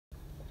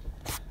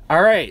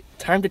All right,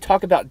 time to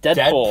talk about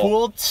Deadpool.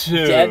 Deadpool 2.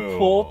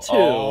 Deadpool 2.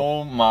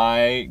 Oh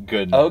my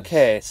goodness.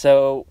 Okay,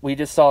 so we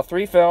just saw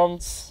 3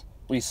 films.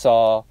 We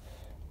saw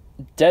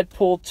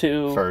Deadpool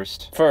 2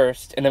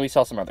 first, and then we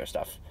saw some other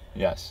stuff.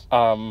 Yes.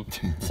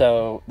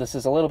 So this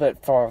is a little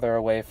bit farther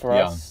away for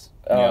us.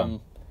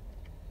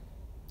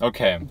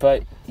 Okay.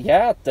 But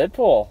yeah,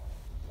 Deadpool.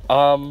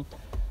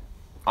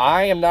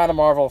 I am not a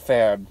Marvel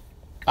fan.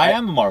 I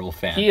am a Marvel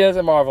fan. He is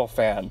a Marvel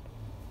fan.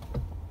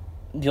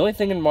 The only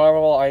thing in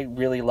Marvel I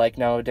really like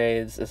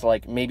nowadays is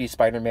like maybe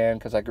Spider-Man,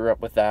 because I grew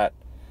up with that.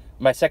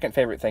 My second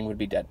favorite thing would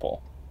be Deadpool,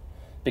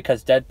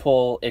 because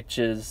Deadpool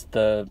itches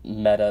the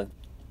meta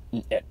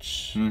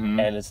itch,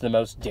 and it's the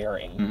most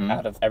daring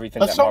out of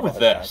everything. Let's that start Marvel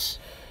with has this.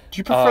 Do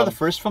you prefer the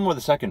first film or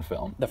the second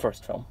film? The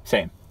first film.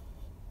 Same.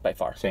 By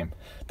far. Same.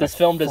 This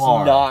film does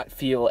not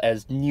feel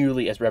as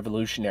nearly as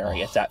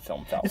revolutionary as that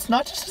film felt. It's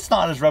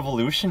not as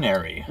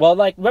revolutionary. Well,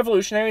 like,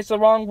 revolutionary is the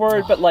wrong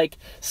word, but, like,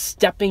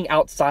 stepping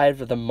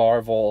outside of the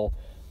Marvel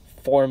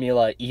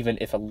formula, even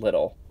if a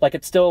little. Like,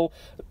 it still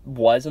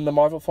was in the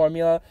Marvel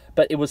formula,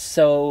 but it was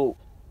so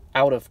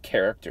out of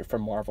character for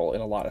Marvel in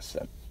a lot of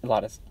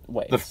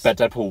ways.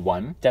 Deadpool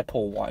 1?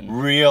 Deadpool 1.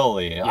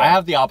 Really? Yeah. I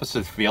have the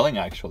opposite feeling,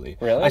 actually.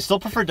 Really? I still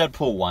prefer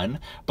Deadpool 1,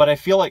 but I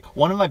feel like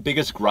one of my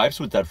biggest gripes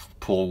with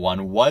Deadpool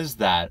 1 was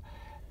that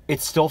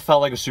it still felt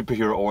like a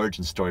superhero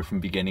origin story from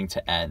beginning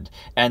to end.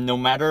 And no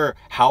matter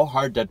how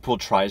hard Deadpool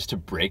tries to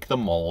break the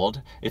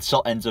mold, it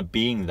still ends up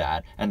being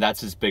that, and that's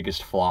his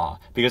biggest flaw.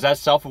 Because as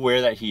self-aware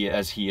that he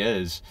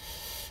is,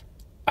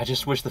 I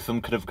just wish the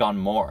film could have gone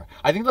more.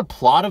 I think the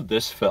plot of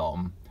this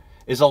film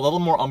is a little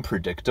more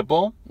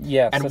unpredictable.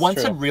 Yes, and that's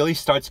once true. it really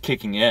starts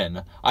kicking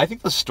in, I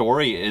think the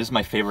story is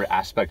my favorite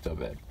aspect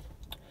of it.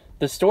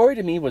 The story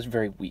to me was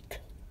very weak.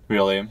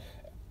 Really?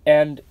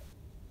 And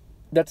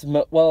that's,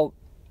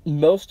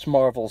 most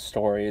Marvel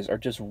stories are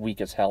just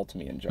weak as hell to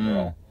me in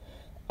general.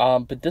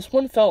 But this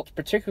one felt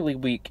particularly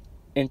weak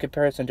in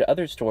comparison to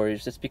other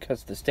stories just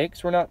because the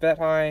stakes were not that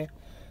high.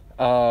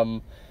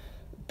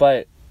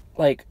 But,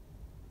 like,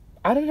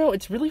 I don't know,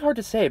 it's really hard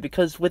to say,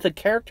 because with a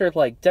character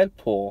like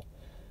Deadpool,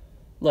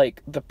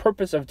 like, the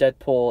purpose of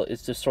Deadpool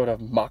is to sort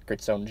of mock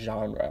its own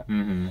genre.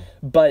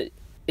 But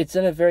it's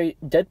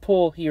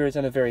Deadpool here is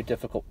in a very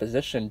difficult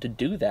position to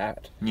do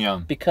that. Yeah.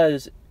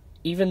 Because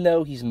even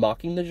though he's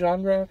mocking the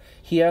genre,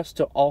 he has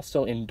to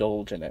also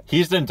indulge in it.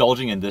 He's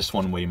indulging in this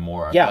one way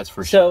more, yeah, that's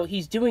for sure. So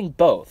he's doing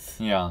both.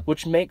 Yeah.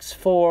 Which makes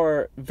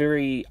for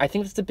I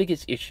think that's the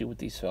biggest issue with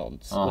these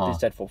films, with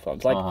these Deadpool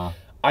films. Like,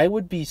 I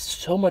would be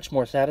so much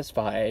more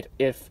satisfied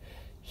if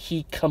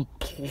he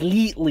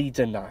completely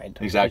denied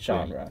the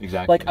genre.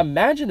 Exactly. Like,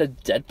 imagine a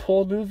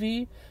Deadpool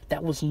movie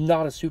that was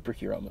not a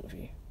superhero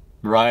movie.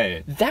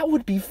 Right. That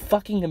would be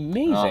fucking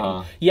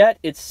amazing. Yet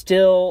it's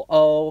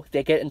still,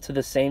 they get into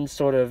the same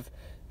sort of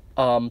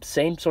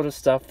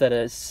stuff that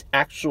an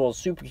actual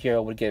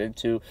superhero would get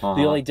into.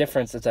 The only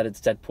difference is that it's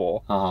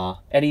Deadpool.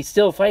 And he's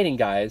still fighting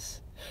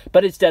guys,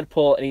 but it's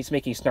Deadpool and he's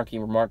making snarky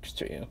remarks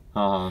to you.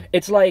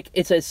 It's like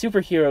it's a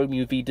superhero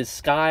movie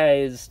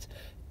disguised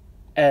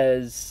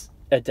as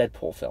a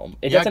Deadpool film.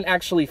 It doesn't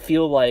actually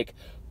feel like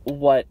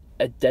what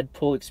a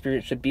Deadpool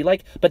experience should be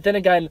like. But then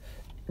again,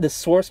 the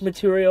source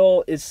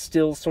material is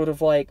still sort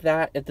of like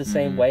that in the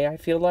same way, I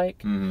feel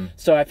like.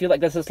 So I feel like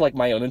this is like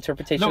my own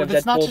interpretation of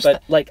Deadpool,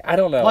 but like, I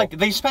don't know. Like,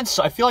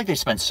 I feel like they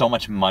spent so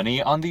much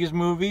money on these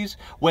movies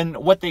when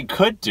what they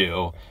could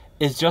do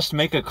is just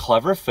make a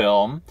clever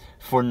film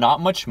for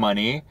not much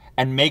money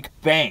and make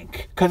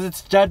bank, because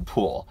it's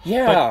Deadpool.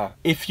 Yeah. But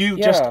if you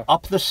just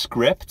up the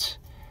script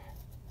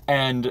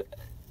and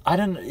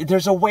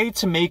there's a way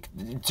to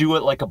do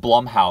it like a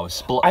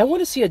Blumhouse. I want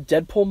to see a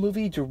Deadpool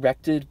movie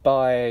directed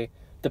by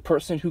the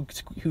person who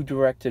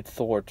directed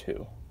Thor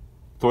 2.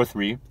 Thor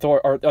 3?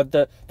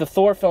 The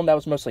Thor film that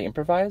was mostly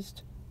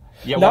improvised.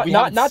 Yeah, we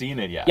haven't seen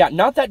it yet. Yeah,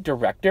 not that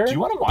director. Do you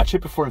want to watch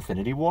it before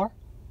Infinity War?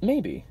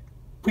 Maybe.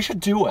 We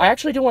should do it. I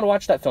actually do want to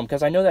watch that film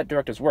because I know that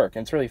director's work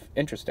and it's really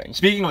interesting.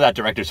 Speaking of that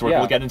director's work,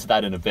 we'll get into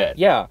that in a bit.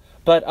 Yeah,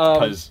 but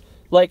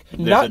like,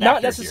 not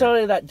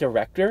necessarily that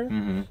director,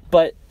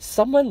 but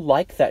someone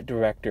like that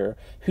director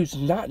who's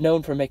not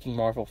known for making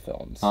Marvel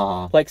films.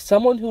 Like,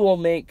 someone who will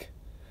make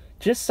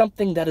just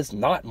something that is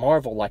not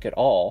Marvel-like at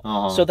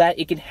all, so that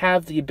it can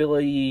have the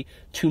ability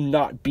to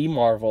not be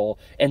Marvel,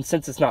 and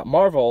since it's not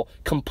Marvel,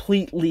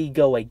 completely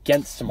go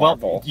against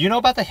Marvel. Well, you know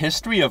about the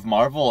history of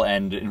Marvel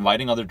and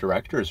inviting other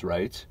directors,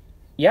 right?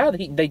 Yeah,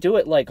 they do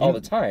it, like, all the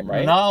time,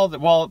 right? No,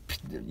 well,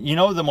 you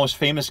know the most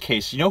famous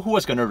case, you know who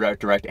was going to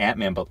direct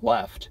Ant-Man but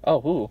left? Oh,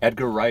 who?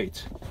 Edgar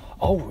Wright.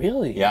 Oh,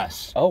 really?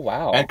 Yes. Oh,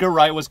 wow. Edgar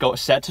Wright was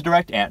set to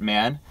direct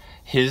Ant-Man.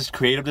 His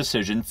creative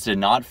decisions did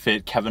not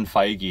fit Kevin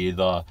Feige,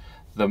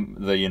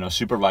 the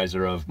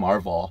supervisor of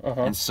Marvel,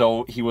 and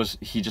so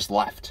he just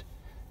left.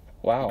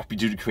 Wow.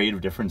 Due to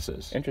creative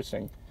differences.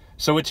 Interesting.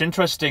 So it's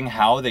interesting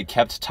how they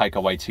kept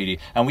Taika Waititi,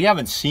 and we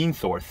haven't seen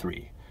Thor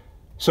 3.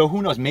 So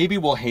who knows, maybe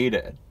we'll hate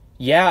it.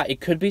 Yeah, it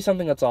could be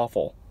something that's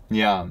awful.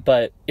 Yeah.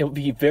 But it would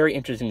be very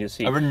interesting to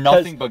see. I've heard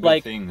nothing but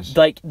good things.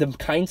 Like, the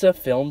kinds of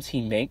films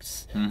he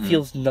makes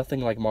feels nothing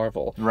like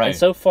Marvel. Right. And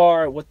so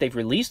far, what they've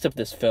released of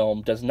this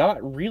film does not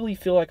really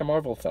feel like a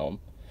Marvel film.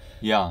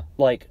 Yeah.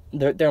 Like,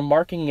 they're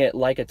marking it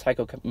like a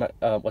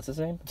what's his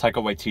name?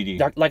 Taika Waititi.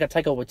 Like a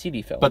Taika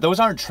Waititi film. But those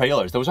aren't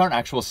trailers. Those aren't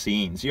actual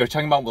scenes. You're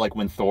talking about, like,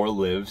 when Thor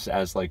lives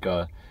as, like,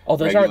 a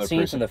those aren't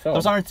scenes in the film.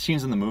 Those aren't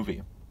scenes in the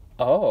movie.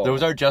 Oh.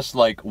 Those are just,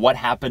 like, what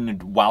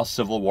happened while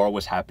Civil War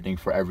was happening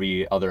for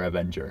every other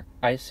Avenger.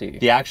 I see.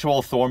 The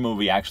actual Thor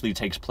movie actually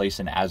takes place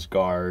in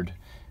Asgard,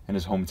 in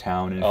his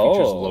hometown, and it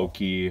features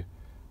Loki.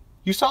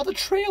 You saw the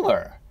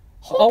trailer.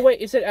 Hulk, wait,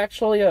 is it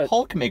actually a...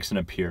 Hulk makes an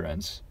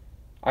appearance.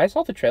 I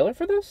saw the trailer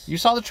for this? You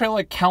saw the trailer,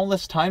 like,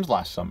 countless times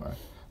last summer.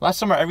 Last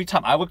summer, every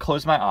time I would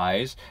close my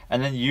eyes,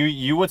 and then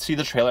you would see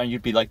the trailer, and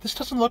you'd be like, this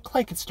doesn't look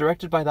like it's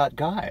directed by that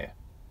guy.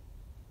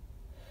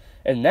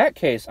 In that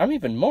case, I'm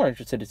even more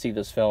interested to see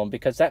this film,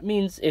 because that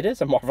means it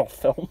is a Marvel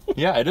film.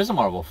 Yeah, it is a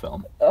Marvel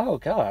film. Oh,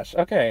 gosh.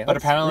 Okay. But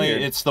apparently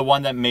weird. It's the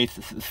one that made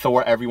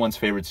Thor everyone's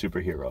favorite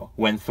superhero,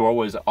 when Thor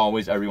was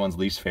always everyone's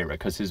least favorite,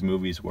 because his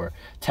movies were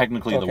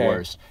technically the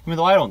worst. Even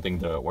though I don't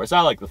think they're the worst.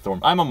 I like the Thor.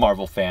 I'm a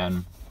Marvel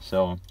fan,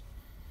 so...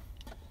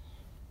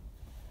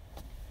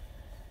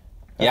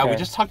 Yeah, we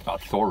just talked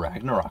about Thor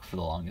Ragnarok for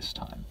the longest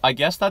time. I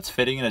guess that's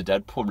fitting in a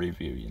Deadpool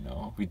review, you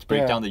know? We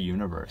break down the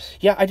universe.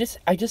 Yeah, I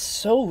just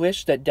so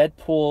wish that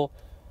Deadpool,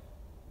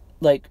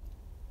 like,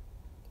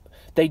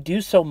 they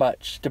do so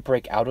much to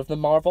break out of the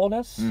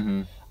Marvelness.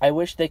 Mm-hmm. I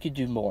wish they could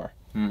do more.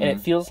 Mm-hmm. And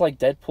it feels like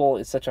Deadpool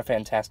is such a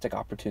fantastic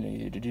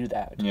opportunity to do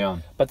that.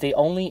 Yeah. But they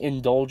only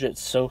indulge it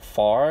so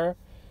far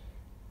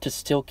to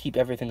still keep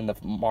everything in the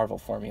Marvel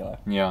formula.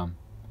 Yeah.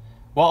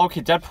 Well,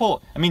 okay,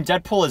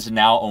 Deadpool is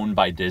now owned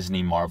by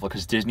Disney Marvel,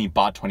 because Disney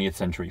bought 20th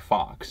Century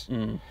Fox.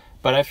 Mm.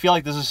 But I feel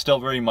like this is still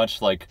very much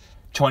like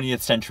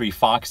 20th Century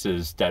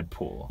Fox's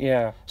Deadpool.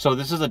 Yeah. So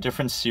this is a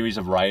different series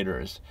of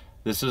writers.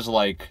 This is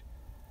like,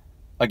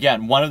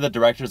 again, one of the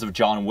directors of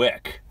John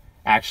Wick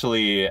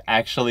actually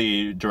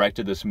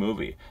directed this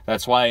movie.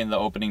 That's why in the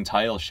opening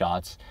title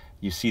shots,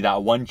 you see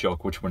that one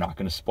joke, which we're not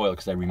going to spoil,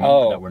 because I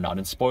remember that we're not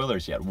in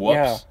spoilers yet. Whoops.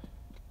 Yeah.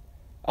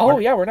 Oh,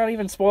 yeah, we're not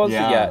even spoiled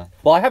yet.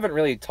 Well, I haven't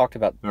really talked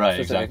about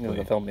specific of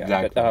the film yet.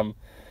 Exactly. But,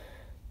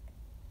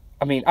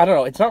 I mean, I don't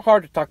know. It's not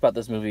hard to talk about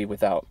this movie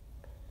without,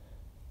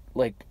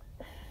 like,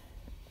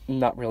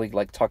 not really,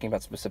 like, talking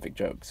about specific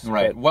jokes.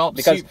 Right. But well,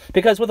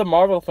 because with a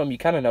Marvel film, you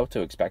kind of know what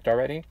to expect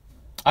already.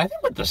 I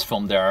think with this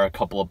film, there are a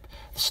couple of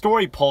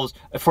story pulls,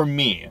 for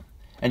me,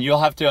 and you'll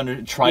have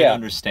to try to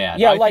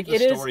understand. Yeah, like,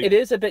 it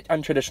is a bit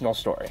untraditional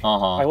story.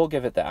 I will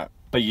give it that.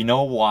 But you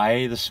know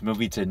why this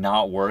movie did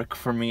not work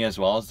for me as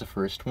well as the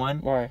first one?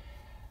 Why?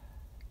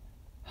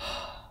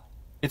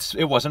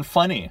 It wasn't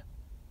funny.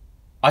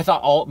 I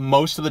thought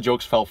most of the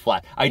jokes fell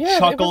flat. I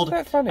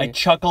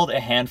chuckled a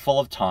handful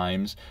of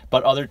times,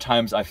 but other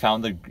times I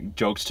found the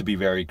jokes to be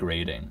very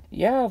grating.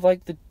 Yeah,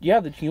 like the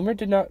humor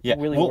did not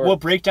really work. We'll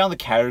break down the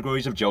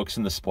categories of jokes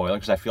in the spoiler,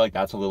 because I feel like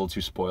that's a little too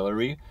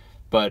spoilery.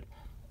 But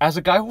as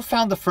a guy who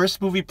found the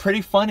first movie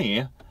pretty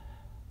funny,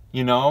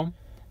 you know,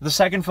 the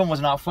second film was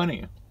not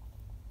funny.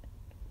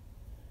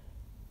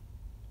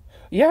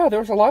 Yeah, there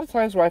was a lot of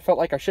times where I felt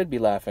like I should be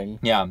laughing.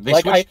 Yeah,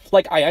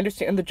 I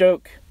understand the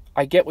joke.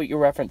 I get what you're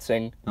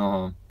referencing,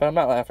 but I'm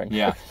not laughing.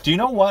 Yeah. Do you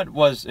know what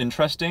was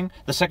interesting?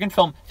 The second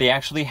film, they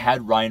actually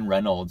had Ryan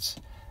Reynolds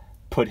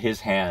put his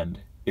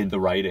hand in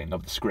the writing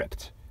of the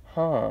script.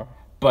 Huh.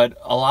 But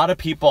a lot of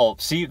people,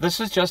 see, this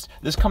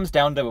comes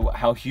down to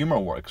how humor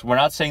works. We're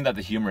not saying that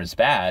the humor is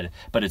bad,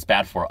 but it's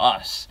bad for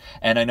us.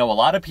 And I know a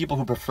lot of people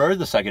who prefer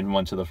the second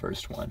one to the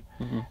first one,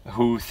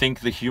 who think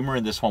the humor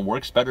in this one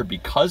works better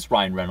because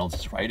Ryan Reynolds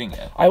is writing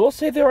it. I will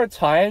say there are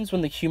times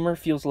when the humor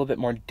feels a little bit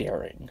more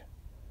daring.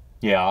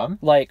 Yeah.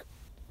 Like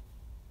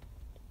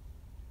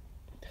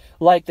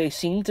they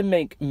seem to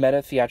make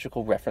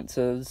meta-theatrical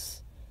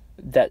references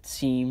that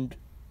seemed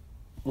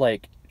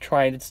like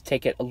trying to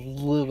take it a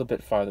little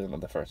bit farther than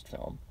the first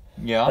film.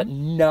 Yeah. But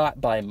not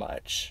by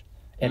much.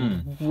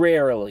 And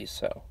rarely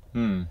so.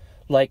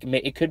 Like,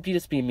 it could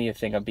just be me a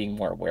thing of being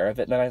more aware of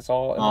it than I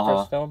saw in the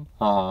first film.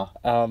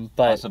 But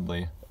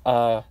possibly.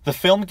 The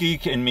film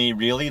geek in me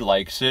really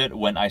likes it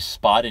when I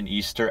spot an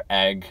Easter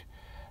egg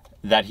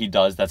that he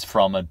does that's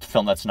from a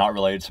film that's not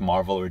related to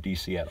Marvel or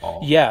DC at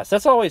all. Yes,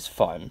 that's always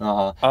fun.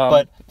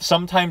 But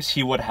sometimes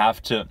he would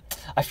have to...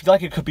 I feel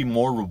like it could be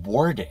more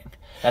rewarding.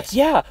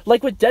 Yeah,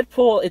 like with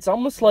Deadpool, it's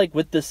almost like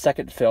with this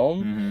second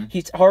film,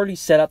 he's already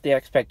set up the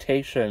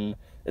expectation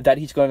that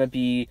he's going to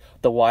be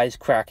the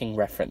wisecracking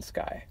reference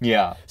guy.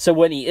 Yeah. So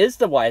when he is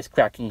the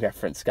wisecracking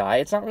reference guy,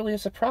 it's not really a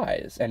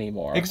surprise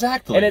anymore.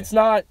 Exactly. And it's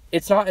not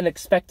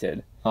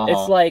unexpected.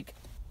 It's like,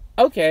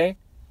 okay,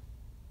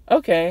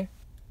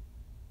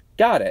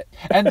 got it.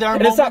 And there are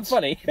and moments, it's not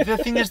funny. The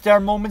thing is, there are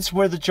moments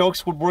where the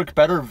jokes would work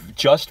better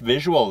just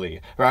visually,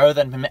 rather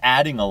than him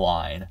adding a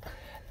line.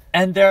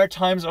 And there are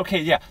times,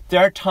 there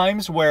are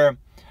times where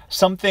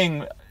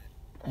something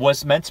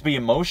was meant to be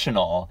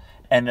emotional.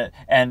 And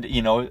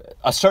you know,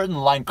 a certain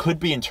line could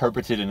be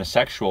interpreted in a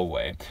sexual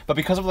way. But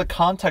because of the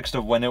context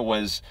of when it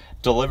was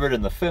delivered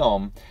in the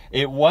film,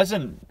 it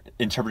wasn't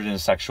interpreted in a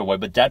sexual way.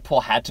 But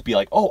Deadpool had to be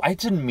like, oh, I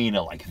didn't mean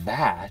it like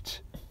that.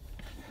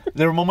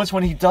 There are moments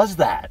when he does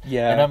that.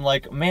 Yeah. And I'm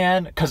like,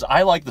 man, because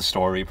I like the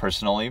story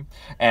personally.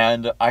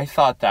 And I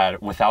thought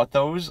that without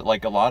those,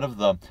 like a lot of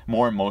the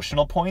more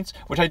emotional points,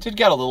 which I did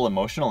get a little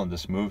emotional in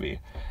this movie,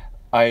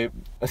 I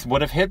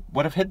would have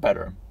hit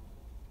better.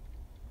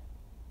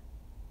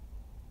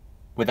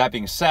 With that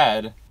being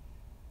said,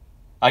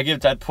 I give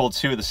Deadpool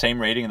 2 the same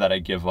rating that I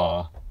give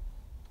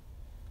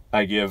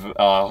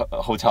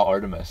Hotel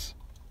Artemis.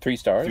 3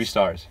 stars? 3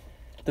 stars.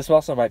 This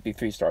also might be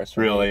 3 stars for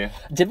Really? me.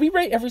 Did we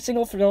rate every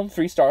single film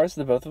 3 stars,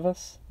 the both of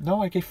us?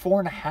 No, I gave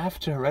 4.5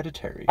 to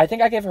Hereditary. I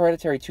think I gave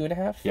Hereditary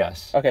 2.5.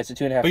 Yes. Okay, so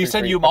 2.5. But you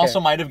said you also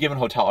might have given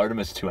Hotel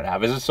Artemis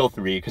 2.5. Is it still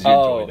 3 because you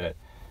enjoyed it?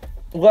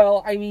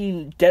 Well, I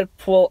mean,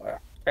 Deadpool...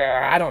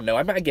 I don't know.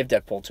 I might give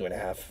Deadpool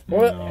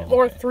 2.5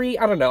 or 3.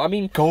 I don't know. I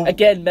mean,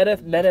 again,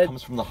 meta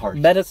comes from the heart.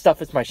 Meta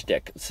stuff is my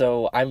shtick,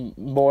 so I'm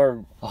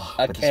more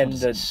akin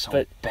to.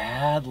 So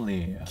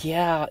badly.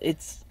 Yeah, it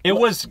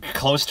was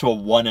close to a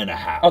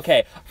 1.5.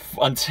 Okay.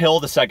 Until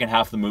the second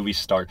half of the movie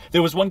started,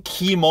 there was one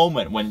key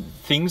moment when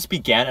things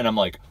began, and I'm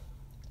like,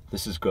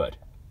 "This is good.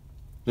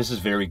 This is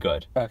very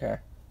good." Okay.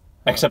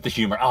 Except the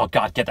humor. Oh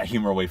God, get that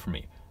humor away from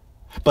me.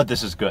 But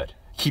this is good.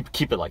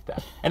 Keep it like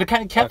that, and it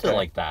kind of kept it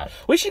like that.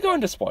 We should go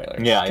into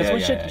spoilers. Yeah.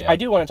 I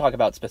do want to talk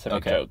about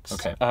specific jokes.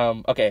 Okay.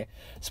 Okay.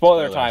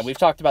 Spoiler time. We've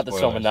talked about this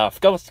film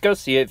enough. Go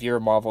see it if you're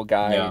a Marvel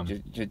guy. Yeah.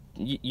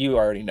 You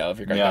already know if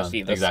you're going to go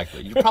see this.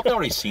 Exactly. You've probably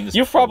already seen this.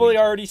 You've probably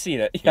already seen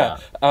it. Yeah.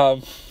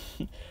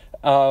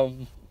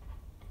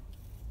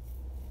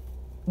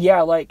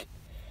 Yeah. Like.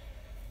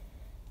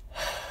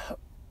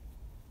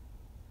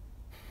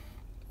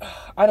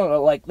 I don't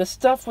know, like, the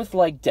stuff with,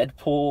 like,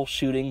 Deadpool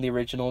shooting the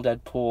original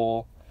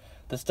Deadpool,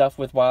 the stuff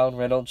with Ryan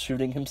Reynolds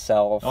shooting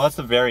himself. Oh, that's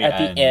the very end.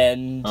 At the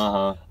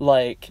end.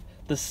 Like,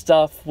 the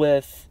stuff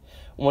with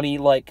when he,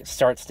 like,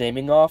 starts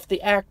naming off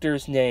the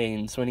actors'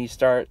 names, when he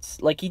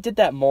starts... Like, he did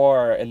that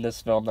more in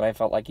this film than I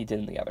felt like he did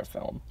in the other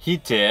film. He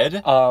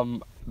did.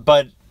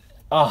 But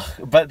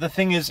the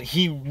thing is,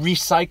 he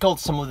recycled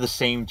some of the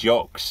same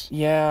jokes.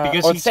 Yeah,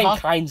 because or the same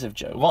kinds of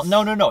jokes. Well,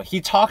 no.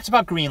 He talked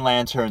about Green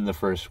Lantern in the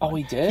first one. Oh,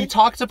 he did? He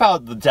talked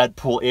about the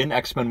Deadpool in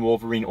X-Men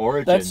Wolverine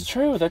Origins. That's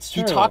true.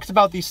 He talked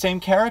about these same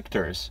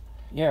characters.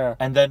 Yeah.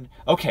 And then,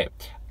 okay,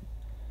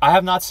 I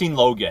have not seen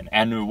Logan,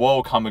 and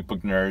whoa, comic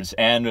book nerds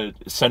and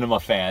cinema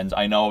fans,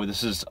 I know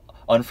this is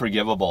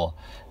unforgivable,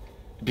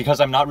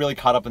 because I'm not really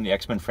caught up in the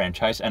X-Men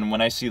franchise, and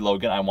when I see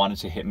Logan, I want it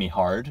to hit me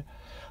hard.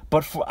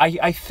 But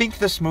I think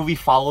this movie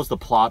follows the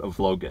plot of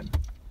Logan.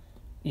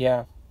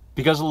 Yeah.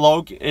 Because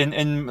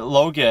in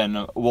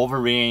Logan,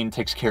 Wolverine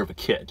takes care of a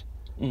kid.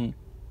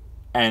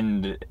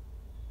 And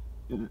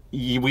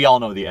we all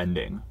know the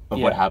ending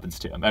of what happens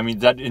to him. I mean,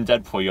 in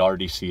Deadpool, you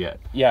already see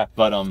it. Yeah.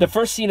 But the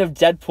first scene of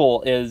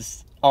Deadpool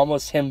is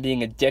almost him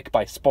being a dick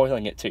by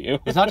spoiling it to you.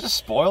 It's not just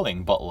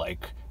spoiling, but,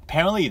 like,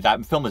 apparently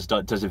that film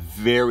does it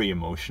very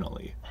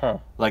emotionally. Huh.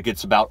 Like,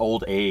 it's about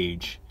old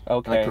age.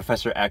 Okay. Like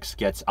Professor X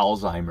gets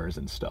Alzheimer's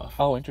and stuff.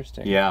 Oh,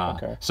 interesting. Yeah.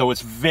 Okay. So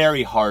it's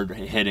very hard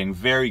hitting,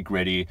 very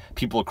gritty.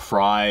 People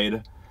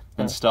cried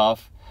and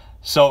stuff.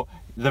 So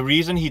the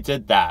reason he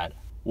did that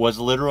was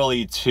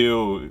literally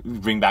to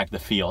bring back the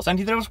feels. And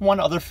there was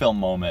one other film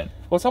moment.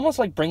 Well, it's almost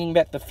like bringing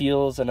back the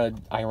feels in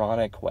an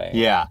ironic way.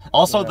 Yeah.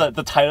 Also,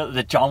 the title,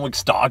 the John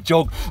Wick's dog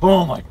joke.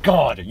 Oh my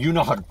God, you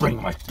know how to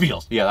bring my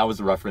feels. Yeah, that was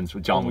the reference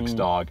with John Wick's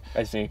dog.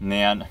 I see.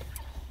 Man.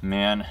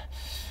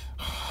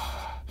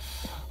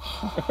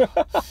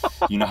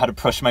 You know how to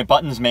push my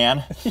buttons,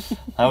 man.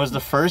 That was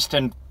the first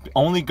and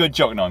only good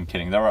joke. No, I'm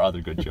kidding. There were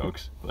other good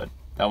jokes, but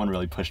that one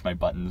really pushed my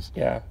buttons.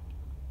 Yeah.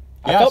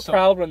 I felt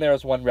proud when there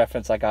was one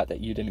reference I got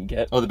that you didn't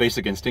get. Oh, the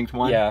Basic Instinct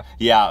one? Yeah.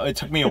 Yeah, it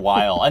took me a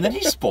while. And then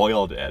he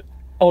spoiled it.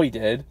 Oh, he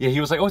did? Yeah, he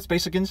was like, oh, it's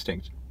Basic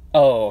Instinct.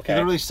 Oh, okay. He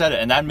literally said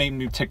it, and that made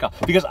me tick off.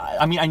 Because,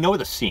 I mean, I know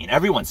the scene.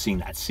 Everyone's seen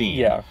that scene.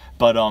 Yeah.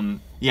 But,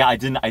 yeah, it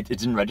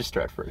didn't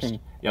register at first.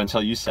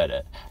 Until you said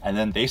it. And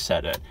then they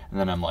said it. And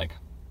then I'm like...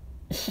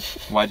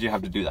 Why'd you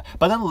have to do that?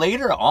 But then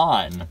later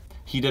on,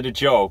 he did a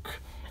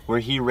joke where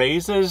he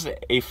raises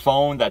a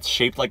phone that's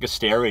shaped like a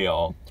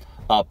stereo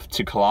up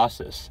to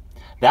Colossus.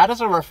 That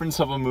is a reference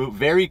of a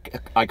very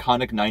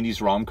iconic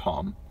 90s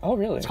rom-com. Oh,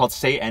 really? It's called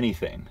Say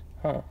Anything.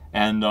 Huh.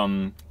 And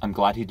I'm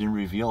glad he didn't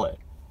reveal it.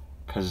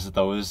 Because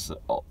those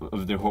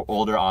of the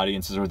older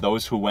audiences, or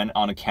those who went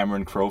on a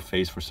Cameron Crowe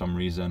phase for some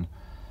reason,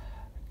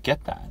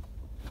 get that.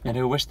 And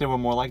I wish there were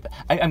more like that.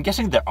 I'm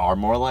guessing there are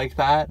more like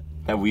that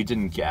we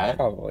didn't get.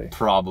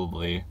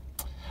 Probably.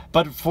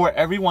 But for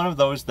every one of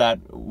those that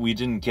we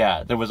didn't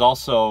get, there was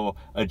also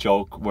a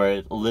joke where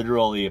it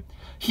literally...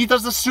 He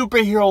does the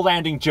superhero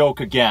landing joke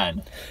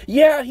again.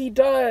 Yeah, he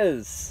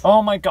does.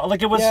 Oh my god,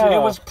 like it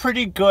was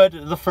pretty good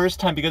the first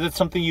time because it's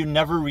something you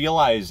never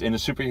realize in a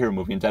superhero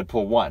movie in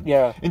Deadpool 1.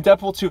 Yeah. In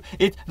Deadpool 2,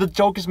 the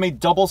joke is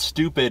made double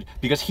stupid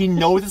because he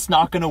knows it's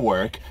not gonna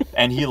work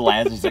and he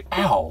lands and he's like,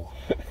 ow.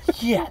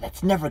 Yeah,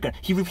 that's never gonna...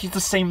 He repeats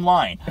the same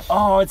line.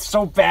 Oh, it's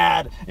so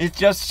bad. It's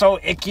just so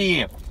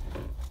icky.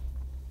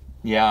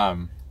 Yeah.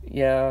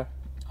 Yeah.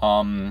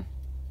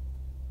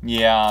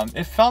 Yeah,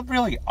 it felt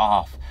really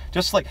off.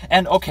 Just like,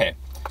 and okay,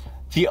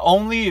 the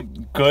only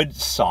good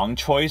song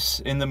choice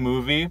in the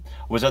movie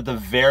was at the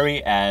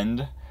very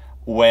end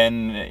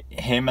when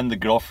him and the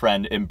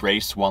girlfriend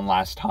embrace one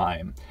last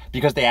time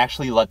because they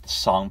actually let the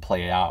song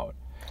play out.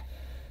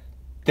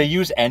 They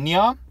use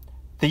Enya.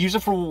 They use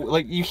it for,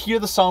 like, you hear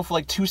the song for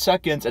like 2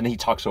 seconds and then he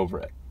talks over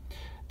it.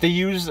 They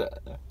use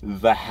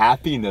the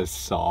Happiness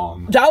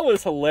song. That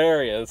was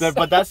hilarious.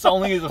 But that's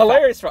only the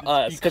hilarious for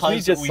us because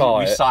we just saw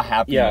it. We saw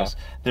Happiness.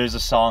 Yeah. There's a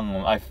song,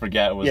 I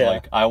forget, it was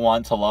like, I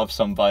want to love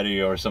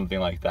somebody or something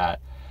like that.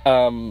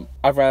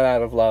 I've ran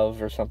out of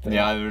love or something.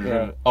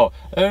 Yeah. Oh.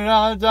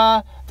 Da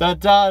da da da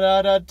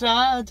da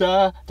da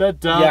da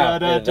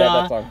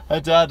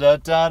da da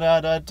da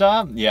da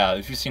da. Yeah,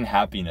 if you've seen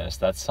Happiness,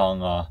 that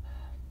song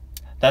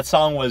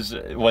was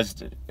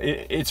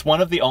it's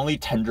one of the only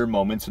tender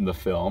moments in the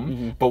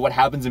film, but what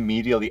happens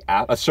immediately,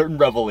 a certain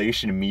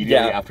revelation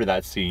immediately after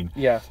that scene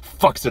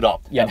fucks it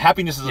up. And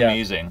Happiness is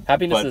amazing.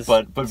 Happiness is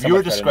but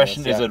viewer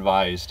discretion is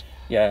advised.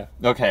 Yeah.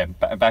 Okay,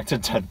 back to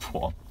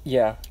Deadpool.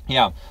 Yeah.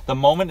 Yeah, the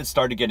moment it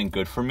started getting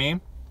good for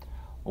me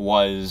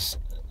was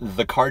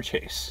the car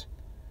chase.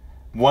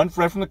 Right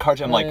from the car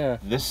chase, I'm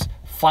this,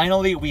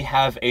 finally we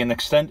have an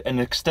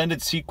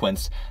extended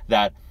sequence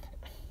that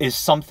is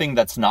something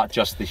that's not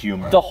just the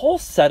humor. The whole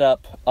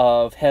setup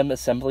of him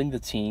assembling the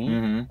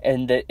team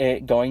and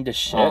it going to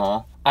shit,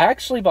 I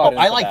actually bought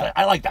into that.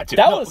 I like that too.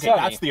 That was funny.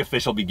 That's the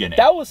official beginning.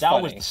 That was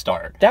the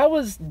start.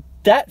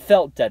 That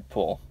felt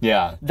Deadpool.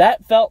 Yeah.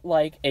 That felt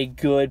like a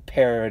good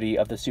parody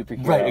of the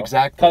superhero. Right,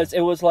 exactly. Because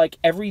it was like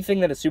everything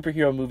that a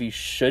superhero movie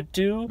should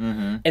do,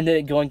 and then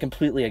it going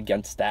completely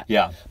against that.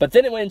 Yeah. But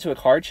then it went into a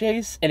car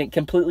chase, and it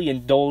completely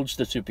indulged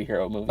the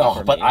superhero movie.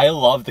 Oh, but I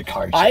love the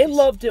car chase. I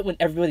loved it when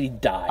everybody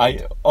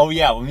died.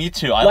 Me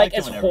too. I like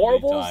as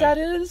horrible as that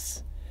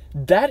is,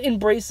 that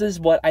embraces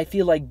what I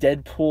feel like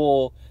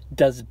Deadpool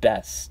does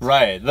best.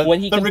 Right.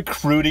 The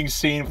recruiting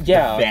scene with the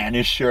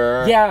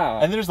Vanisher. Yeah.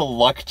 And there's the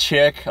Luck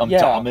chick,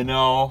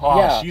 Domino.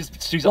 Oh,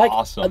 she's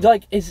awesome.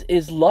 Like,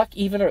 is Luck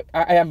even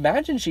I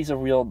imagine she's a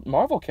real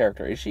Marvel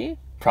character, is she?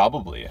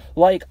 Probably.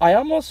 Like, I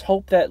almost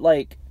hope that,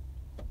 like,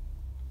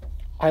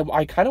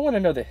 I kind of want to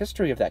know the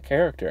history of that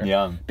character.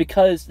 Yeah.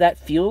 Because that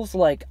feels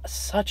like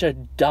such a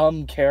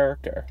dumb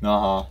character.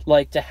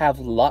 Like, to have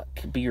luck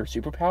be your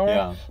superpower.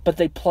 Yeah. But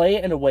they play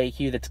it in a way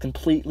here that's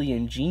completely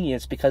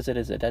ingenious because it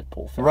is a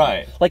Deadpool film.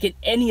 Right. Like, in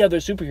any other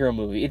superhero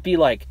movie, it'd be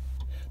like,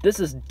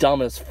 this is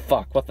dumb as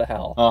fuck. What the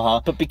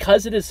hell? But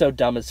because it is so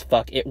dumb as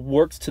fuck, it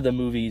works to the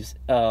movie's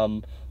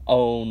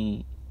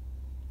own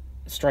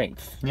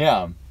strength.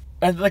 Yeah.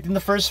 And like in the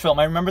first film,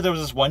 I remember there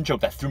was this one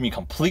joke that threw me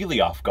completely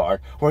off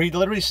guard, where he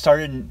literally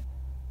started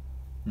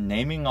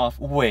naming off...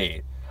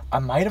 Wait, I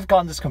might have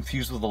gotten this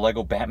confused with the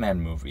Lego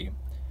Batman movie.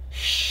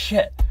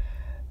 Shit.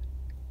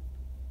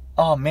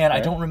 Oh man,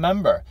 I don't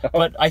remember.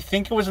 But I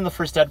think it was in the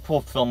first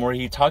Deadpool film where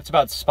he talked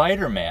about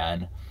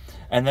Spider-Man,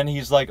 and then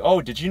he's like,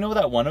 oh, did you know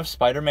that one of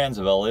Spider-Man's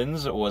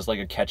villains was like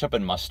a ketchup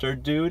and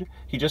mustard dude?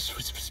 He just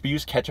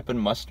spews ketchup and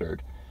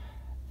mustard.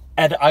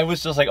 And I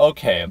was just like,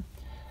 okay,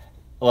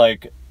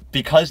 like...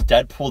 Because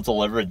Deadpool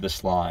delivered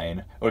this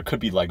line, or it could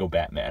be Lego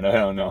Batman, I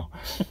don't know.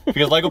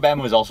 Because Lego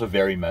Batman was also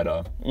very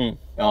meta.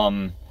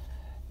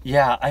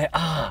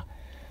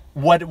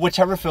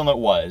 Whichever film it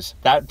was,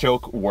 that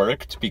joke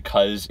worked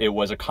because it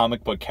was a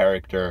comic book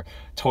character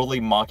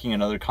totally mocking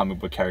another comic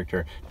book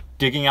character,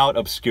 digging out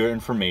obscure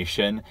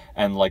information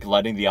and like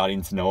letting the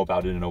audience know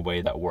about it in a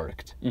way that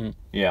worked.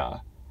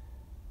 Yeah.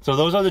 So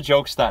those are the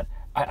jokes that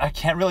I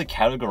can't really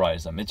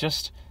categorize them. It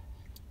just...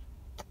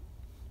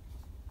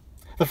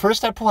 The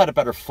first Deadpool had a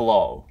better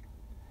flow.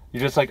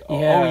 You're just like, oh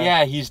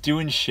yeah, he's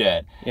doing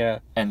shit. Yeah.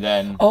 And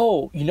then...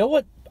 Oh, you know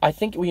what? I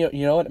think, you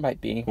know what it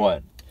might be?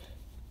 What?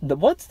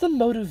 What's the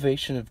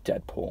motivation of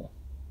Deadpool?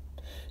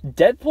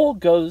 Deadpool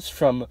goes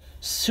from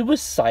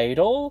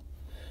suicidal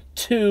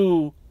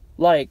to,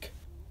 like,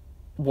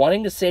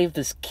 wanting to save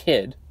this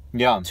kid.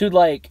 Yeah. To,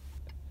 like,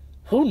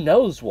 who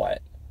knows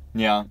what.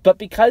 Yeah. But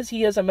because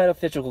he is a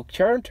metaphysical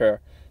character...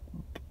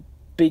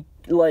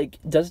 Like,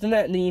 doesn't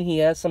that mean he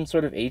has some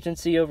sort of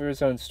agency over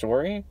his own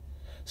story?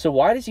 So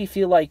why does he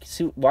feel like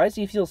why does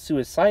he feel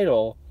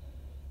suicidal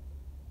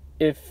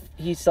if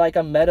he's like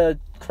a meta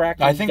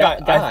cracking guy? I think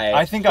like,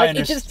 I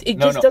understand. It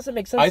just doesn't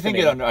make sense.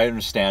 I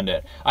understand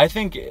it. I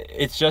think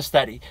it's just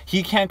that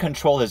he can't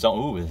control his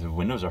own. Ooh, the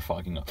windows are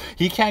fogging up.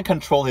 He can't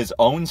control his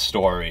own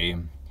story,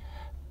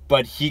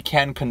 but he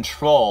can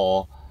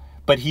control.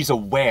 But he's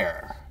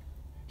aware.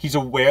 He's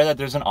aware that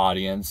there's an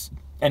audience.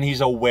 and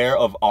he's aware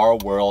of our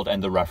world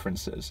and the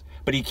references,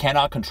 but he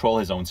cannot control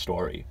his own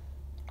story.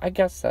 I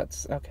guess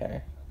that's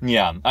okay.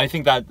 Yeah, I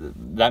think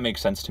that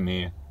makes sense to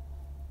me.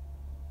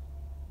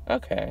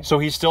 Okay. So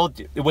he's still,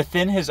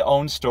 within his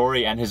own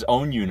story and his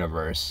own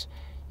universe,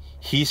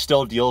 he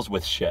still deals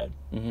with shit.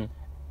 Mm-hmm.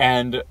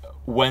 And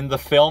when the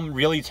film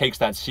really takes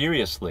that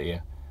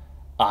seriously,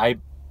 I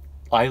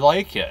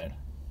like it.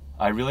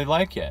 I really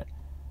like it.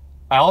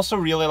 I also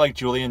really like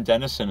Julian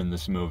Dennison in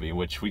this movie,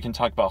 which we can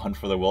talk about Hunt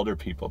for the Wilder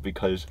People,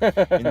 because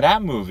in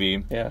that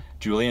movie,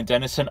 Julian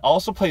Dennison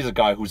also plays a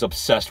guy who's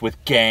obsessed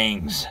with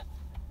gangs.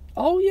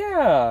 Oh,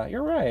 yeah,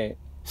 you're right.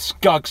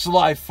 Skunk's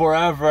life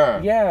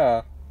forever.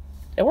 Yeah.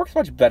 It works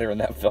much better in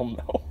that film,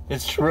 though.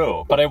 It's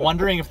true, but I'm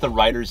wondering if the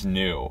writers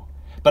knew.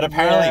 But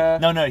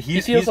apparently, no, he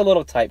feels a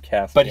little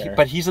typecast.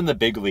 But he's in the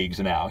big leagues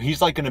now.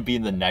 He's like going to be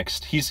in the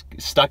next. He's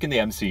stuck in the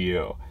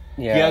MCU.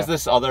 Yeah. He has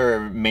this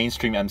other main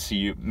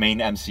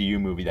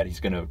MCU movie that he's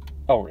going to.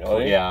 Oh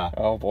really? Yeah.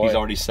 Oh boy. He's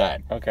already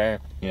set. Okay.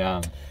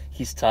 Yeah.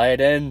 He's tied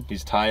in.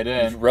 He's tied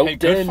in. He's roped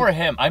good for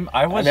him.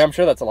 I'm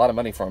sure that's a lot of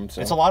money for him.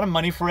 So. It's a lot of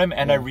money for him,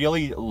 and I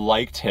really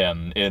liked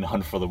him in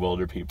Hunt for the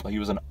Wilder People. He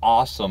was an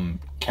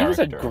awesome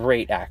character. He was a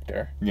great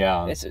actor.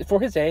 Yeah.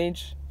 For his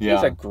age,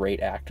 he's a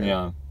great actor.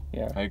 Yeah.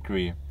 Yeah. I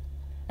agree.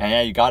 And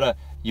yeah,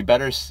 you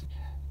better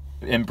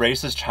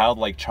embrace his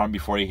childlike charm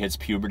before he hits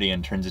puberty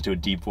and turns into a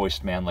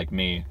deep-voiced man like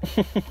me.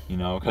 You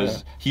know,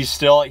 because he's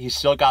still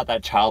got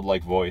that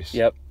childlike voice.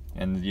 Yep.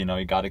 And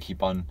you got to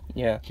keep on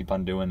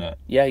doing it.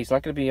 Yeah, he's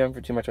not going to be young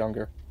for too much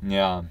longer.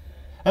 Yeah.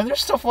 And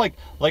there's stuff like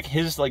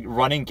his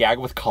running gag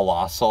with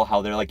Colossal,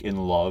 how they're in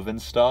love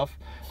and stuff.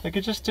 It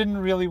just didn't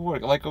really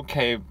work.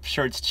 Okay,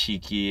 sure, it's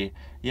cheeky.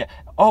 Yeah.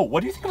 Oh,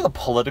 what do you think of the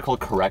political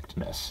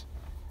correctness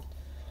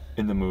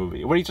in the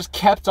movie, where he just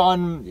kept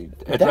on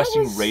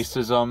addressing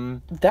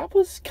racism? That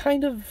was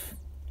kind of,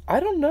 I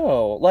don't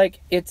know.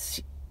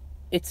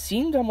 It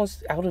seemed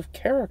almost out of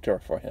character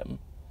for him.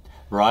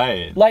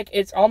 Right.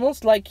 It's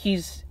almost like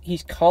he's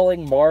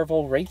calling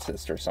Marvel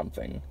racist or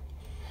something.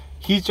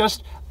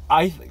 Because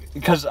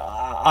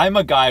I'm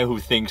a guy who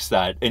thinks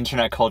that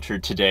internet culture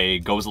today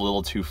goes a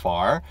little too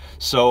far.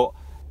 So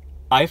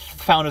I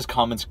found his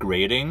comments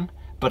grating,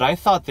 but I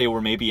thought they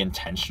were maybe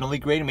intentionally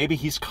grating. Maybe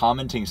he's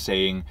commenting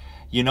saying,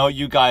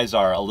 you guys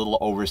are a little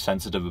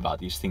oversensitive about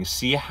these things.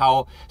 See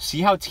how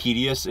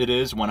tedious it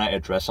is when I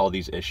address all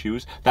these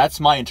issues?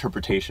 That's my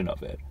interpretation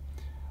of it.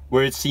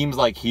 Where it seems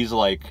like he's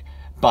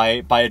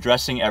by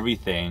addressing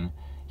everything,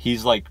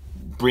 he's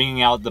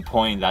bringing out the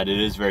point that it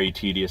is very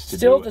tedious to do.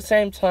 Still at the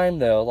same time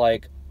though,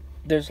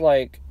 there's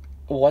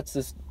what's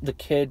this, the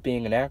kid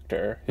being an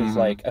actor who's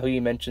who he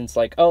mentions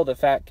the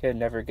fat kid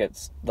never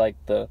gets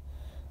the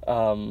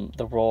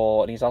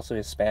role, and he's also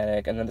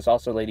Hispanic, and then there's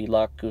also Lady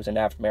Luck, who's an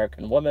African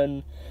American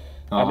woman.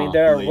 I mean,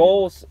 there are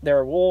roles in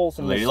this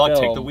film. Lady Luck,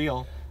 take the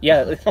wheel.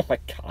 Yeah, oh my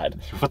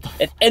god.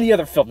 In any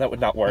other film that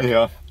would not work.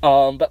 Yeah.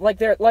 But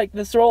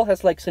this role has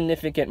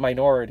significant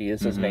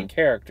minorities as main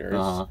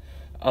characters.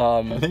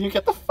 And then you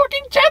get the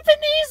fucking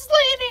Japanese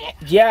lady.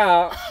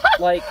 Yeah,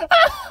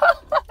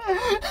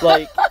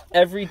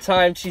 every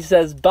time she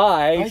says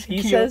bye,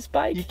 he says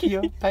bye.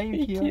 Yukio. Bye,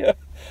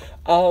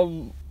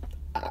 Yukio.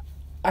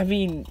 I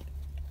mean,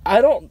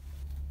 I don't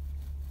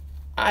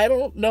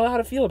know how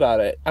to feel about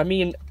it. I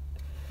mean,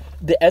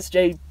 the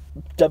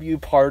SJW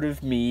part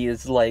of me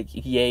is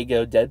yay,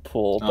 go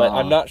Deadpool, but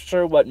I'm not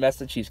sure what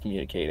message he's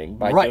communicating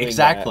by doing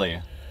exactly.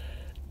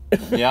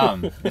 Yeah,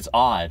 it's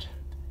odd.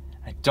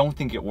 I don't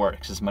think it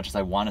works as much as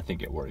I want to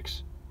think it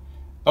works.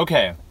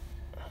 Okay.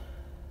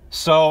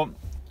 So,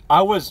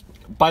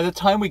 by the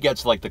time we get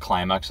to the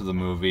climax of the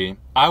movie,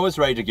 I was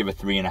ready to give it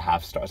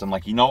 3.5 stars. I'm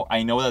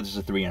I know that this is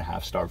a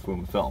 3.5 star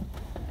film.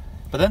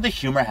 But then the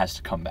humor has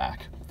to come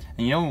back.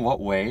 And you know in what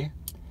way?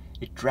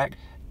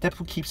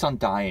 Deadpool keeps on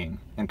dying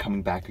and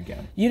coming back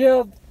again.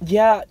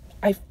 Yeah,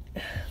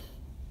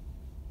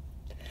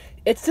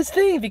 it's this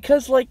thing,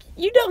 because,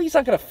 he's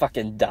not gonna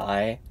fucking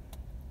die.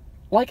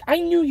 I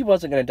knew he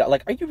wasn't gonna die.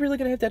 Are you really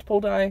gonna have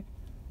Deadpool die?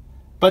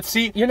 But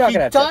see, you're not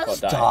gonna have Deadpool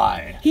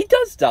die. He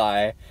does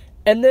die.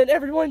 And then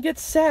everyone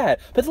gets sad.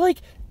 But,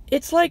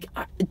 it's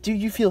do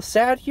you feel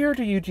sad here?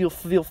 Do you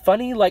feel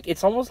funny?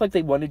 It's almost like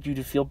they wanted you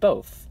to feel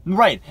both.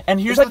 Right. And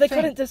here's the thing. They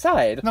couldn't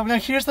decide. No,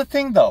 here's the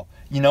thing, though.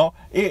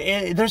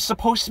 There's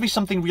supposed to be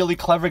something really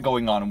clever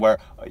going on where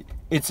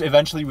it's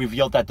eventually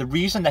revealed that the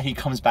reason that he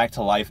comes back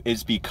to life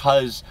is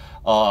because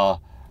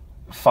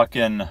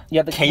fucking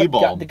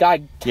Cable. The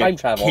guy time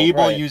travel.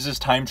 Cable uses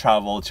time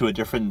travel to a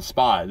different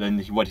spot than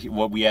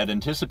what we had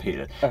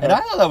anticipated. And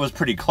I thought that was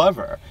pretty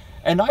clever.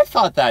 And I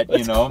thought that,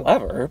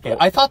 clever,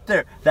 but... I thought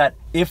that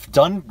if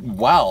done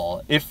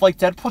well, if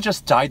Deadpool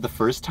just died the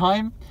first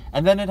time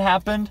and then it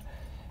happened,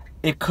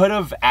 it could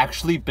have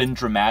actually been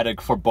dramatic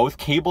for both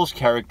Cable's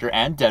character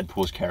and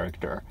Deadpool's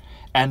character.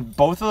 And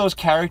both of those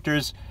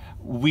characters,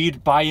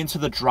 we'd buy into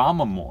the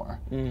drama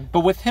more. But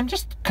with him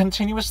just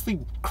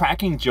continuously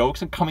cracking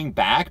jokes and coming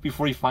back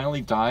before he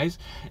finally dies,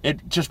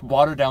 it just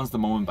watered down the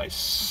moment by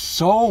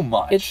so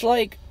much. It's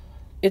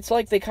It's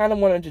like they kind of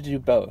wanted to do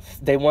both.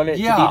 They wanted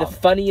to Yeah. be the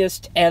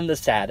funniest and the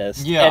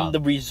saddest. Yeah. And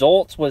the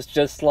result was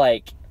just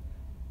like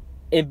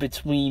in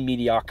between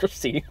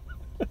mediocrity.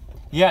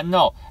 Yeah,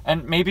 no,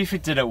 and maybe if you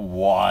did it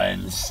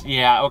once,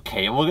 yeah,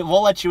 okay,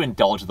 we'll let you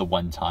indulge the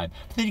one time.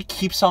 But then he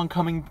keeps on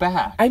coming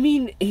back. I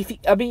mean,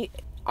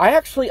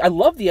 I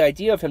love the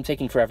idea of him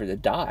taking forever to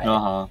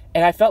die.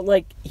 And I felt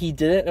like he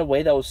did it in a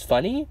way that was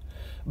funny,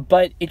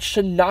 but it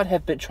should not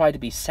have been tried to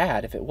be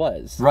sad if it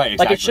was. Right,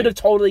 exactly. Like, it should have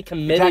totally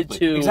committed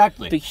to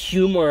the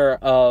humor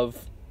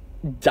of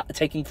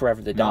taking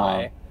forever to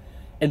die.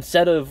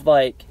 Instead of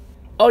like,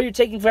 oh, you're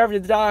taking forever to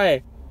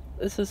die.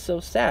 This is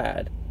so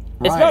sad.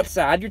 It's not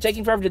sad. You're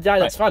taking forever to die.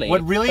 That's funny.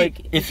 What really,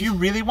 if you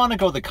really want to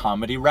go the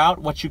comedy route,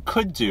 what you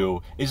could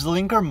do is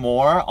linger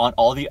more on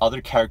all the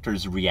other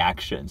characters'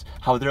 reactions.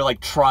 How they're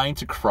like trying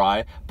to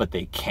cry, but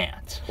they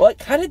can't. Well, it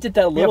kind of did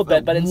that a little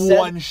bit, but instead,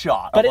 one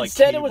shot. But of,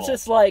 instead, like, it was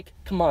just like,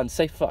 come on,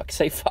 say fuck,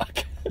 say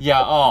fuck.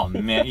 Yeah. Oh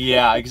man.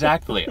 Yeah.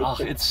 Exactly. Oh,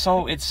 it's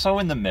so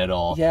in the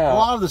middle. Yeah. A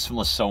lot of this film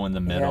was so in the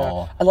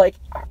middle. Yeah. Like,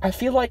 I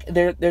feel like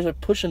there's a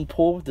push and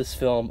pull with this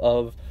film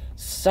of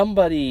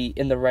somebody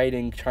in the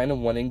writing kind of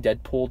wanting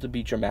Deadpool to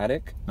be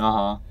dramatic.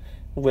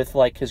 With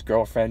like his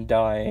girlfriend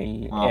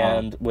dying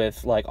and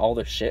with like all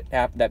the shit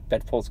that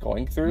Deadpool's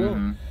going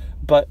through.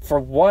 But for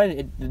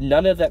one,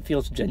 none of that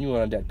feels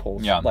genuine on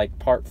Deadpool's like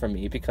part for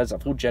me because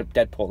of who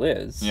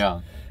Deadpool is. Yeah.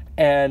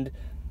 And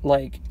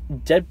like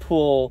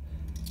Deadpool,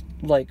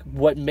 like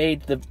what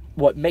makes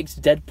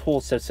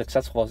Deadpool so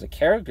successful as a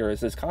character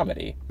is his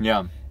comedy.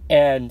 Yeah.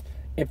 And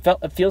it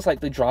feels like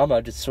the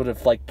drama just sort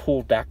of like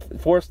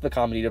forced the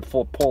comedy to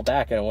pull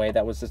back in a way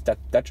that was just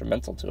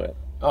detrimental to it.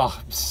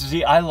 Oh,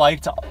 see, I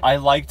liked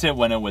it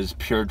when it was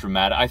pure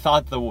dramatic. I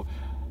thought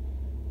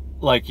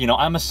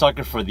I'm a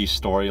sucker for these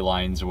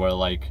storylines where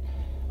like,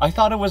 I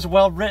thought it was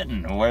well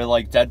written, where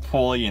like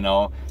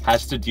Deadpool,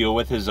 has to deal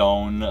with his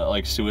own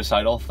like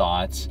suicidal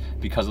thoughts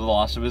because of the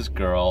loss of his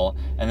girl,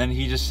 and then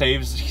he just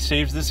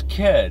saves this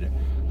kid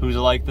who's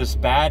like this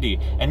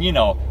baddie. And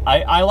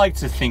I like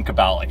to think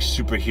about like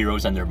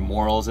superheroes and their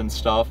morals and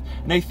stuff,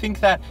 and I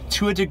think that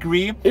to a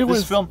degree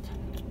this film,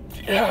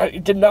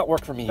 it did not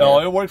work for me. No,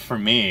 it worked for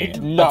me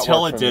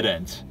until it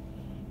didn't.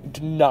 It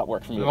did not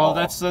work for me. Well,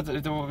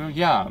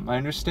 yeah, I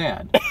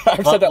understand.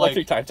 I've said that like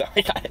 3 times.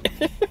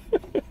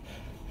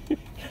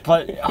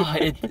 But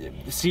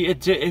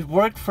it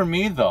worked for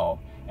me though,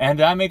 and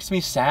that makes me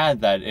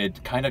sad that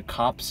it kind of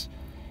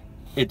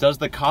does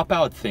the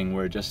cop-out thing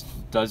where it just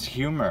does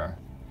humor.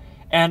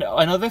 And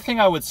another thing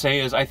I would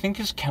say is I think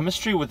his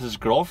chemistry with his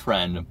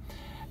girlfriend,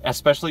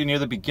 especially near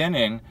the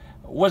beginning,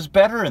 was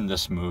better in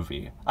this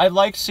movie. I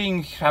like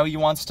seeing how he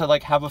wants to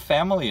like have a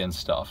family and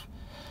stuff.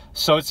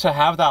 So to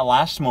have that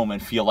last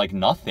moment feel like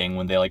nothing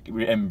when they like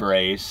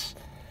embrace.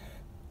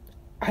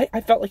 I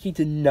felt like he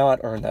did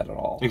not earn that at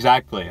all.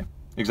 Exactly.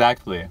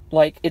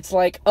 Like, it's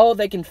like, oh,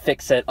 they can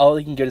fix it. Oh,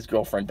 he can get his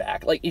girlfriend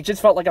back. Like, it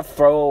just felt like a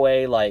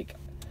throwaway, like,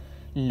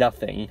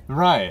 nothing.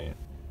 Right.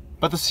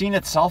 But the scene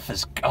itself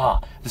is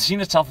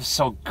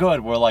so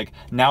good where like,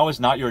 now is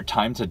not your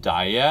time to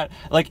die yet.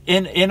 Like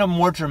in a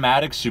more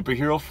dramatic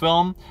superhero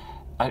film,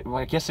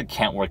 I guess it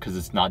can't work because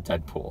it's not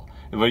Deadpool,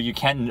 where you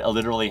can't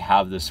literally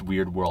have this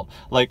weird world.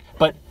 Like,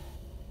 but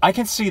I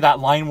can see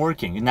that line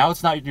working. Now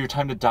it's not your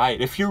time to die.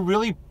 If you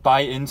really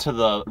buy into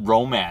the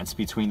romance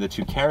between the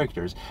two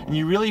characters and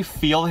you really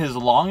feel his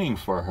longing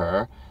for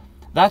her,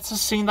 that's a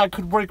scene that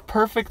could work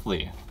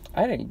perfectly.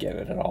 I didn't get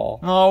it at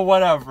all. Oh,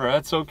 whatever.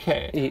 That's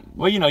okay.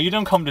 Well, you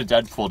don't come to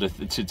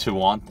Deadpool to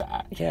want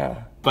that.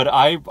 Yeah. But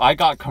I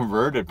got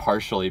converted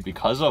partially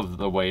because of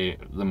the way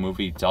the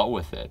movie dealt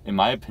with it, in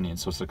my opinion,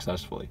 so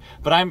successfully.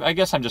 But I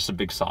guess I'm just a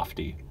big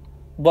softie.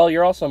 Well,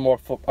 you're also more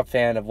a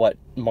fan of what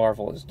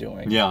Marvel is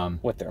doing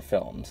with their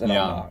films, and I'm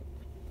not.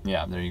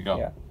 Yeah, there you go.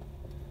 Yeah.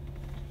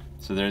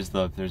 So there's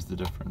the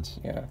difference.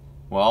 Yeah.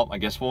 Well, I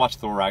guess we'll watch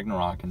Thor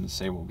Ragnarok and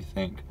say what we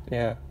think.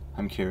 Yeah.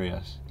 I'm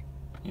curious.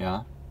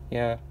 Yeah?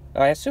 Yeah.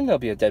 I assume there'll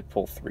be a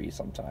Deadpool 3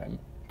 sometime.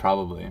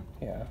 Probably.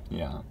 Yeah.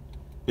 Yeah.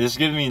 It's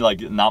giving me,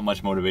 like, not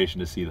much motivation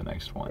to see the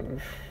next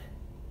one.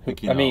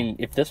 Like, I mean,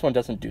 if this one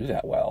doesn't do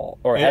that well,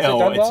 or has it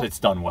done well? It's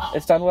done well.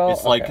 It's done well?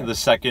 It's like the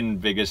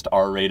second biggest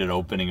R-rated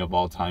opening of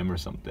all time or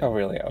something. Oh,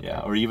 really? Okay.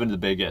 Yeah, or even the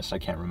biggest. I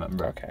can't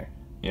remember. Okay.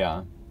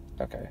 Yeah.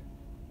 Okay.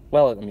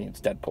 Well, I mean,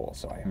 it's Deadpool,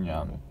 so I...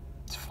 Yeah.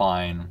 It's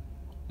fine.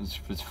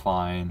 It's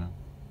fine.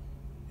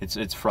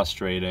 It's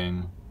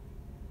frustrating.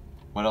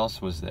 What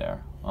else was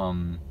there?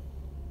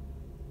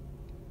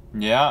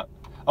 Yeah.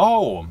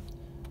 Oh!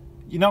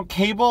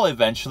 Cable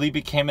eventually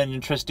became an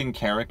interesting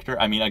character.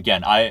 I mean,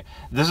 again,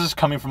 this is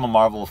coming from a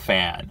Marvel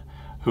fan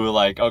who,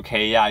 like,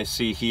 okay, yeah, I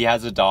see he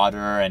has a daughter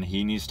and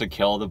he needs to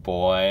kill the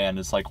boy, and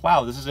it's like,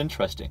 wow, this is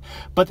interesting.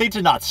 But they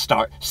did not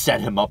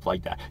set him up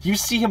like that. You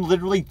see him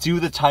literally do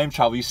the time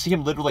travel. You see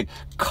him literally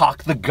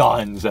cock the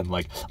guns and,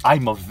 like,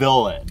 I'm a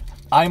villain.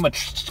 I'm a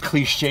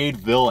cliched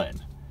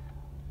villain.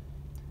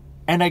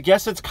 And I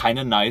guess it's kind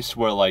of nice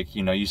where, like,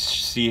 you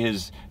see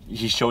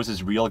he shows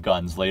his real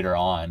guns later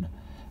on,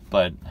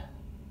 but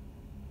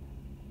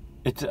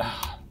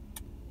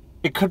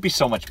it could be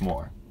so much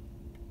more.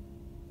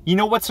 You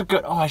know what's a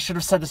good... Oh, I should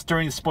have said this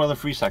during the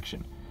spoiler-free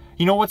section.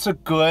 You know what's a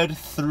good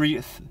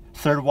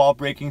third wall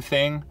breaking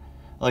thing?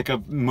 Like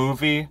a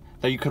movie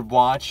that you could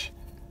watch?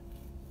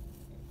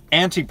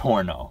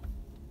 Anti-porno.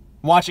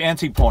 Watch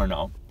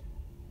anti-porno.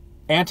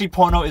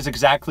 Anti-porno is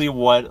exactly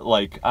what,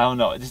 like, I don't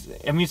know.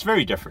 I mean, it's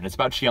very different. It's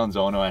about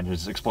Chianzono and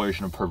his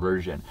exploration of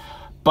perversion.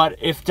 But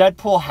if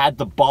Deadpool had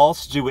the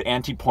balls to do what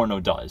anti-porno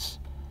does,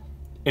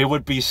 it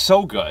would be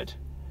so good.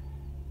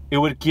 It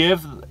would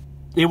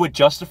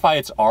justify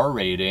its R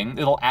rating.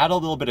 It'll add a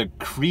little bit of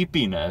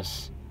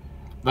creepiness.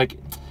 Like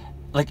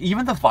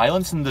even the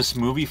violence in this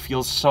movie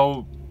feels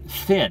so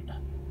thin.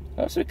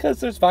 That's because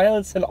there's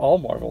violence in all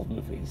Marvel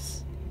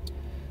movies.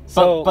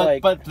 So,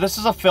 but this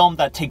is a film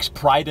that takes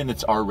pride in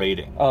its R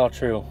rating. Oh,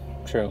 true.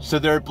 So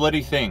there are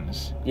bloody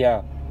things.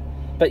 Yeah.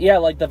 But yeah,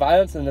 like, the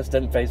violence in this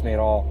didn't faze me at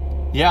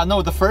all. Yeah,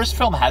 no, the first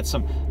film had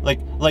some,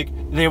 like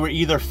they were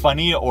either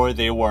funny or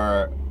they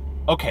were...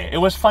 Okay, it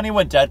was funny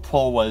when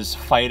Deadpool was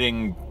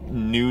fighting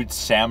nude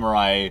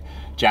samurai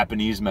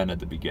Japanese men at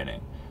the beginning.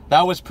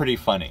 That was pretty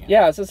funny.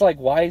 Yeah, it's just like,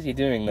 why is he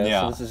doing this?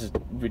 Yeah. This is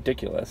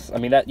ridiculous. I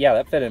mean, that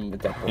fit in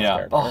with Deadpool's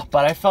character. Oh,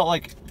 but I felt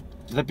like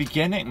the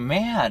beginning,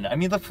 man, I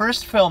mean, the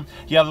first film,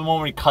 you have the moment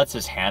where he cuts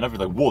his hand off,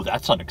 you're like, whoa,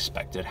 that's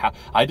unexpected.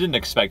 I didn't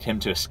expect him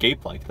to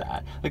escape like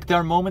that. Like, there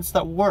are moments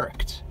that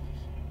worked.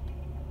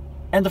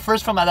 And the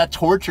first film had that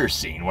torture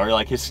scene where,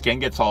 like, his skin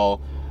gets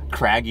all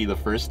craggy the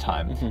first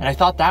time. And I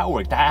thought that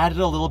worked. That added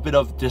a little bit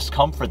of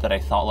discomfort that I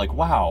thought, like,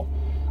 wow,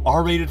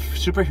 R-rated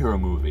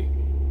superhero movie.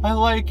 I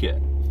like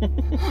it.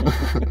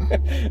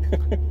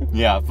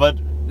 Yeah, but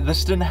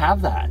this didn't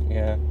have that.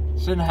 Yeah.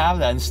 This didn't have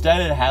that.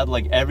 Instead, it had,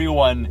 like,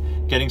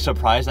 everyone getting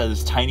surprised at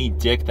this tiny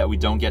dick that we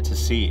don't get to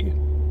see.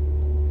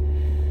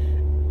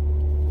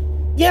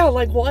 Yeah,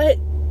 like, what?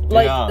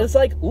 Like, It's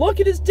like, look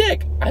at his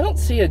dick. I don't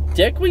see a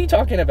dick. What are you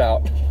talking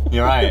about?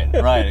 You're right.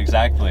 Right,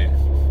 exactly.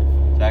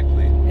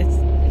 Exactly. It's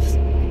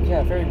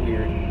yeah, very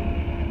weird.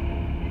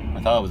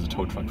 I thought it was a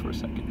tow truck for a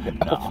second.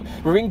 No.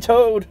 We're being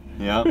towed.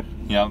 Yep.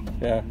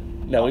 Yeah.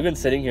 No, we've been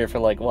sitting here for,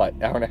 like, what,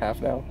 hour and a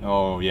half now?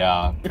 Oh,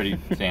 yeah. Pretty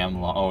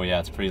damn long. Oh, yeah,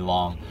 it's pretty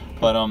long.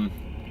 But,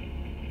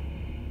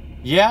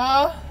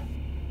 yeah.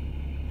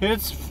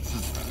 It's...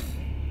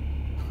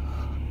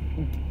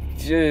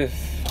 Just...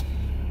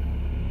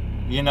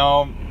 You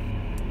know,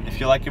 if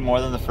you like it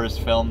more than the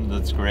first film,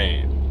 that's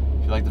great.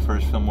 If you like the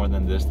first film more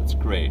than this, that's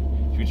great.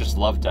 If you just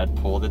love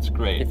Deadpool, that's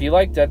great. If you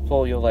like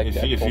Deadpool, you'll like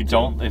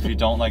Deadpool. If you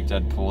don't like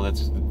Deadpool,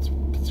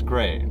 that's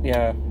great.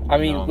 Yeah. I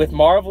mean, with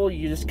Marvel,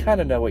 you just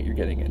kind of know what you're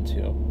getting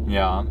into.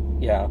 Yeah.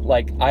 Yeah.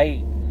 Like,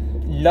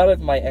 none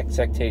of my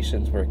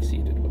expectations were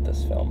exceeded with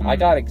this film. I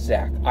got this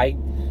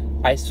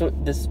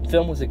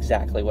film was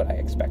exactly what I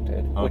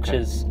expected, which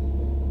is,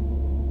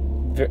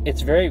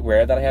 it's very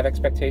rare that I have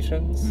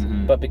expectations,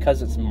 but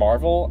because it's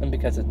Marvel and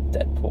because it's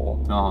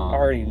Deadpool, I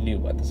already knew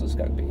what this was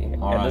going to be.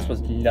 This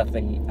was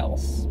nothing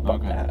else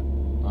but that.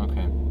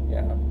 Okay.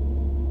 Yeah.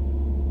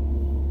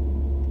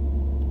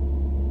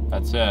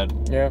 That's it.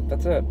 Yeah,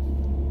 that's it.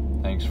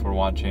 Thanks for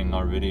watching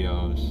our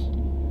videos.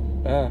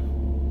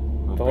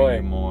 We'll bring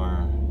you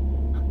more.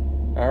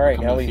 All right,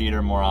 Come to the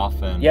theater more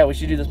often. Yeah, we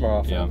should do this more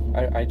often.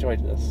 Yeah. I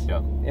enjoyed this.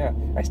 Yeah. Yeah.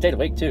 I stayed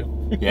awake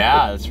too.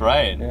 Yeah, that's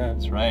right. Yeah.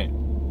 That's right.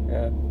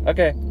 Yeah.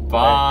 Okay.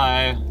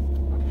 Bye.